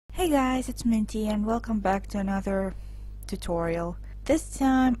Hey guys, it's Minty and welcome back to another tutorial. This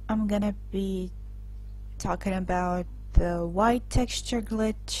time I'm gonna be talking about the white texture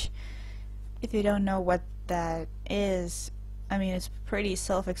glitch. If you don't know what that is, I mean it's pretty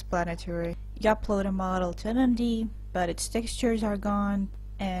self-explanatory. You upload a model to MMD, but its textures are gone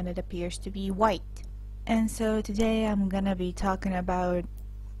and it appears to be white. And so today I'm gonna be talking about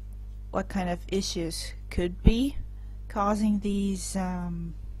what kind of issues could be causing these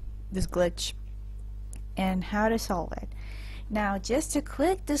this glitch and how to solve it. Now, just a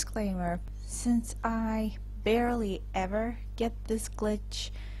quick disclaimer, since I barely ever get this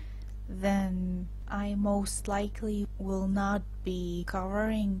glitch, then I most likely will not be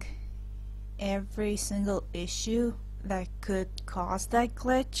covering every single issue that could cause that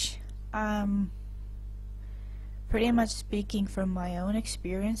glitch. I'm pretty much speaking from my own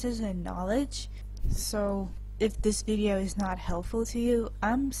experiences and knowledge, so if this video is not helpful to you,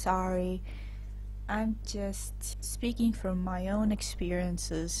 I'm sorry. I'm just speaking from my own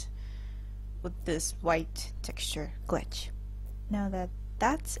experiences with this white texture glitch. Now that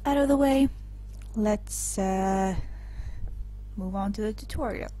that's out of the way, let's move on to the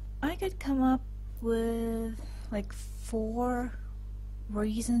tutorial. I could come up with like 4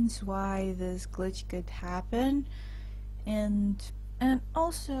 reasons why this glitch could happen, and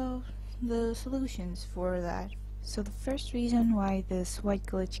also the solutions for that. So the first reason why this white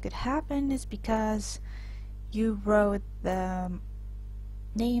glitch could happen is because you wrote the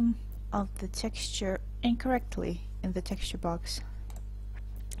name of the texture incorrectly in the texture box.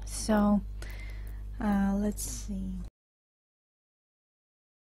 So let's see.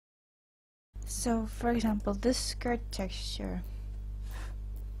 So for example, this skirt texture,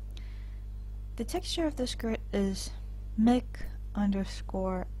 the texture of the skirt is mic_s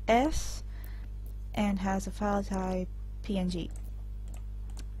and has a file type PNG.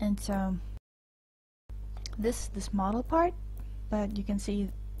 And so this model part, but you can see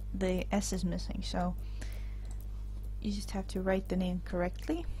the S is missing, so you just have to write the name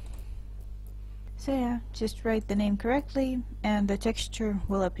correctly. So yeah, just write the name correctly and the texture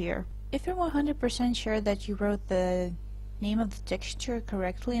will appear. If you're 100% sure that you wrote the name of the texture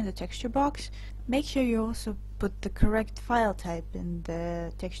correctly in the texture box, make sure you also put the correct file type in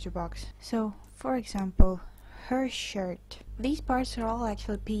the texture box. So for example, her shirt. These parts are all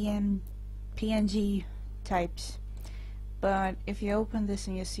actually PNG types, but if you open this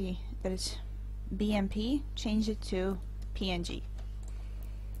and you see that it's BMP, change it to PNG.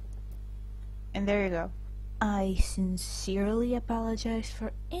 And there you go. I sincerely apologize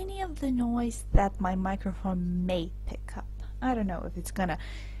for any of the noise that my microphone may pick up. I don't know if it's gonna,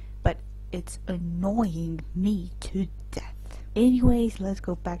 but it's annoying me to death. Anyways, let's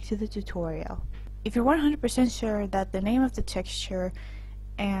go back to the tutorial. If you're 100% sure that the name of the texture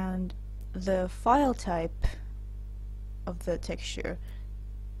and the file type of the texture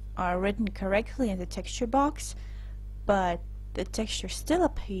are written correctly in the texture box, but the texture still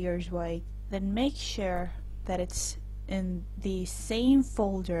appears white, then make sure that it's in the same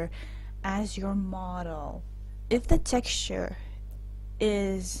folder as your model. If the texture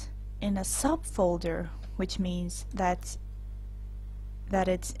is in a subfolder, which means that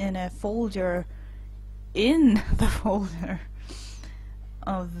it's in a folder in the folder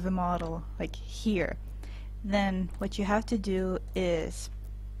of the model, like here, then what you have to do is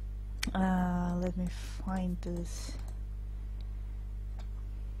let me find this.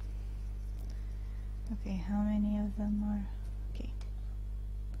 Okay, how many of them are? Okay,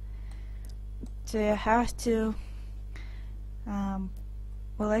 so you have to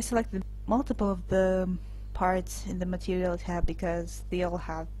well, I selected multiple of the parts in the material tab because they all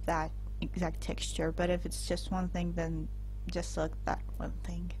have that exact texture, but if it's just one thing, then just select that one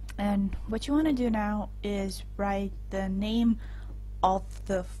thing. And what you want to do now is write the name of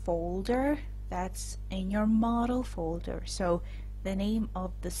the folder that's in your model folder, so the name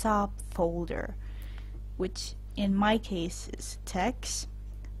of the subfolder, which in my case is text,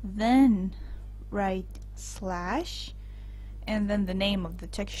 then write slash and then the name of the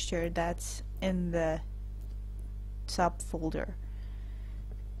texture that's in the subfolder.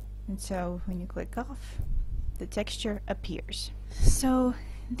 And so when you click off, the texture appears. So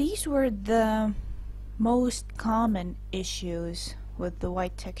these were the most common issues with the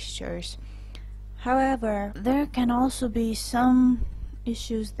white textures. However, there can also be some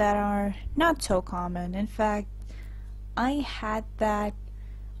issues that are not so common. In fact, I had that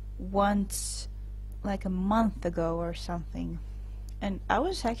once like a month ago or something, and I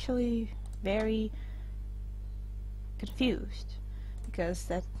was actually very confused because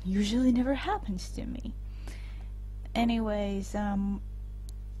that usually never happens to me. Anyways,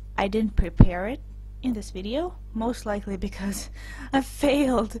 I I didn't prepare it in this video, most likely because I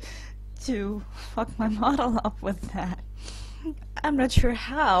failed to fuck my model up with that. I'm not sure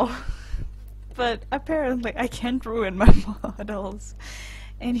how, but apparently I can't ruin my models.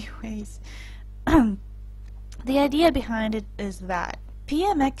 Anyways, the idea behind it is that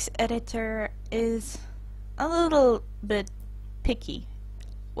PMX editor is a little bit picky.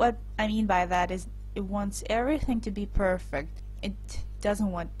 What I mean by that is it wants everything to be perfect. It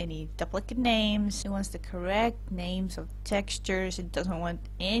doesn't want any duplicate names. It wants the correct names of textures. It doesn't want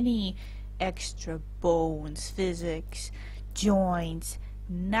any extra bones, physics, joints,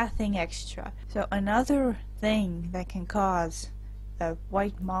 nothing extra. So another thing that can cause a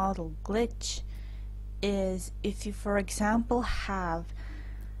white model glitch is if you, for example, have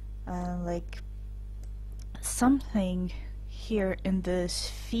like something here in the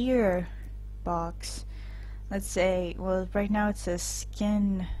sphere box. Let's say, well, right now it says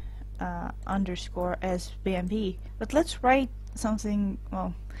skin underscore SBMP, but let's write something,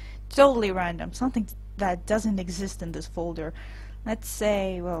 well, totally random, something that doesn't exist in this folder. Let's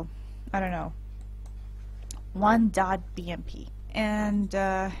say, well, I don't know, 1.bmp, and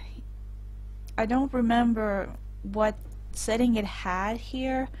I don't remember what setting it had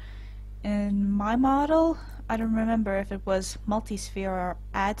here in my model. I don't remember if it was multisphere or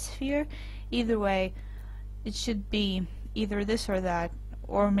add sphere. Either way, it should be either this or that,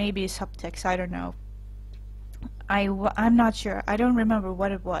 or maybe subtext, I don't know. I'm not sure, I don't remember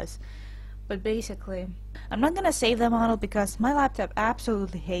what it was. But basically, I'm not gonna save the model because my laptop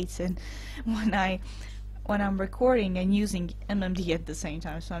absolutely hates it when I'm recording and using MMD at the same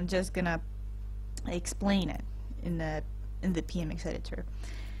time, so I'm just gonna explain it in the PMX editor.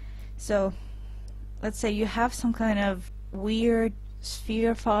 So let's say you have some kind of weird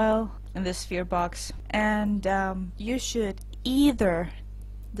sphere file in the sphere box, and you should either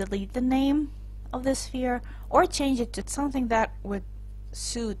delete the name of the sphere or change it to something that would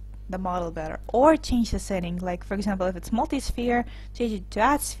suit the model better, or change the setting, like for example if it's multi-sphere, change it to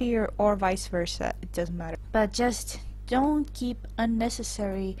add sphere, or vice versa, it doesn't matter. But just don't keep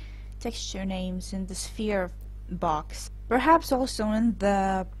unnecessary texture names in the sphere box. Perhaps also in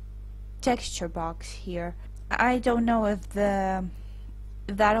the texture box here. I don't know if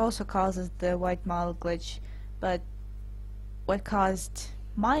that also causes the white model glitch, but what caused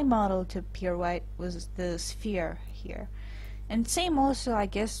my model to appear white was the sphere here. And same also, I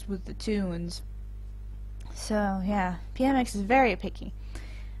guess, with the tunes. So yeah, PMX is very picky.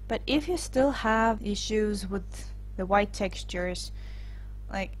 But if you still have issues with the white textures,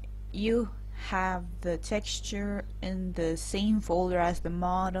 like you have the texture in the same folder as the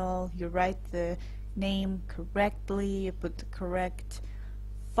model, you write the name correctly, you put the correct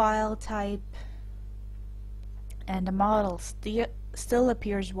file type, and the model still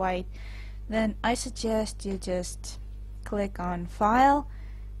appears white, then I suggest you just click on File,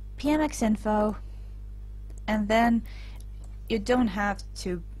 PMX Info, and then you don't have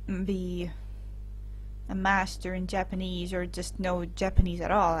to be a master in Japanese or just know Japanese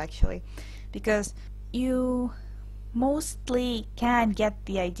at all, actually, because you mostly can get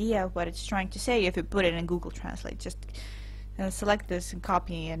the idea of what it's trying to say if you put it in Google Translate. Just select this and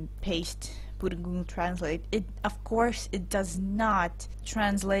copy and paste, put in Google Translate. Of course it does not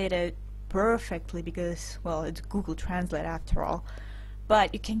translate it perfectly because, well, it's Google Translate after all,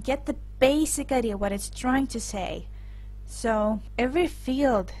 but you can get the basic idea what it's trying to say. So every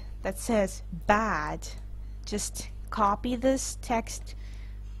field that says bad, just copy this text,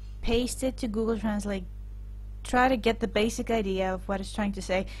 paste it to Google Translate, try to get the basic idea of what it's trying to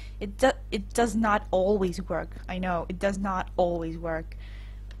say. It does not always work. I know it does not always work,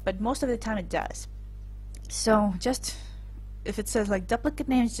 but most of the time it does. So just if it says like duplicate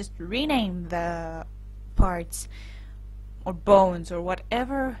names, just rename the parts or bones or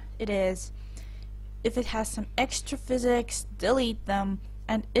whatever it is. If it has some extra physics, delete them,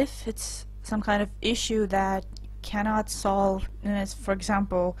 and if it's some kind of issue that you cannot solve, and it's, for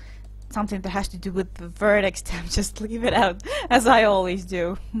example, something that has to do with the vertex tab, just leave it out, as I always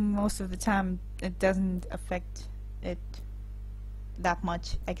do. Most of the time it doesn't affect it that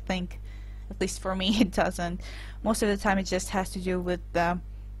much, I think. At least for me it doesn't. Most of the time it just has to do with oh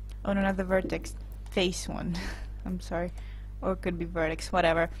no, not the vertex, face one. I'm sorry. Or it could be vertex,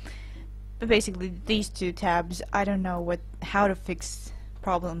 whatever. But basically these two tabs, I don't know how to fix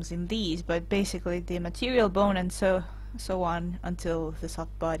problems in these, but basically the material, bone, and so on until the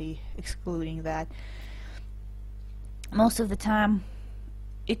soft body, excluding that. Most of the time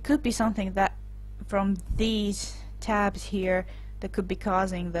it could be something that from these tabs here that could be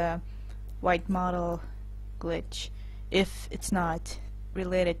causing the white model glitch, if it's not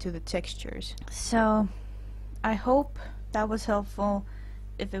related to the textures. So I hope that was helpful.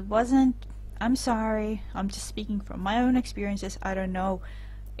 If it wasn't, I'm sorry. I'm just speaking from my own experiences. I don't know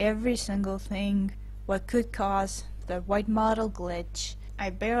every single thing what could cause the white model glitch. I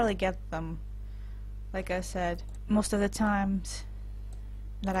barely get them. Like I said, most of the times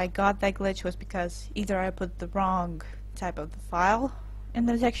that I got that glitch was because either I put the wrong type of the file in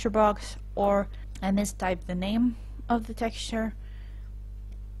the texture box, or I mistyped the name of the texture,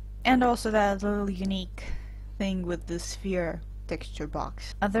 and also that little unique thing with the sphere texture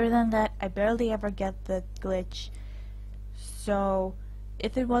box. Other than that, I barely ever get the glitch, so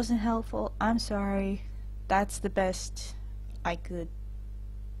if it wasn't helpful, I'm sorry. That's the best I could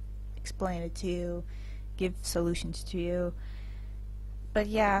explain it to you, give solutions to you. But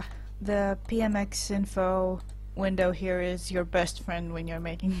yeah, the PMX info window here is your best friend when you're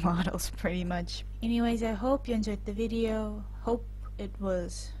making models, pretty much. Anyways, I hope you enjoyed the video, hope it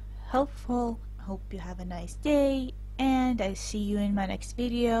was helpful, hope you have a nice day, and I see you in my next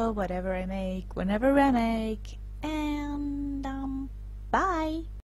video, whatever I make, whenever I make, and bye!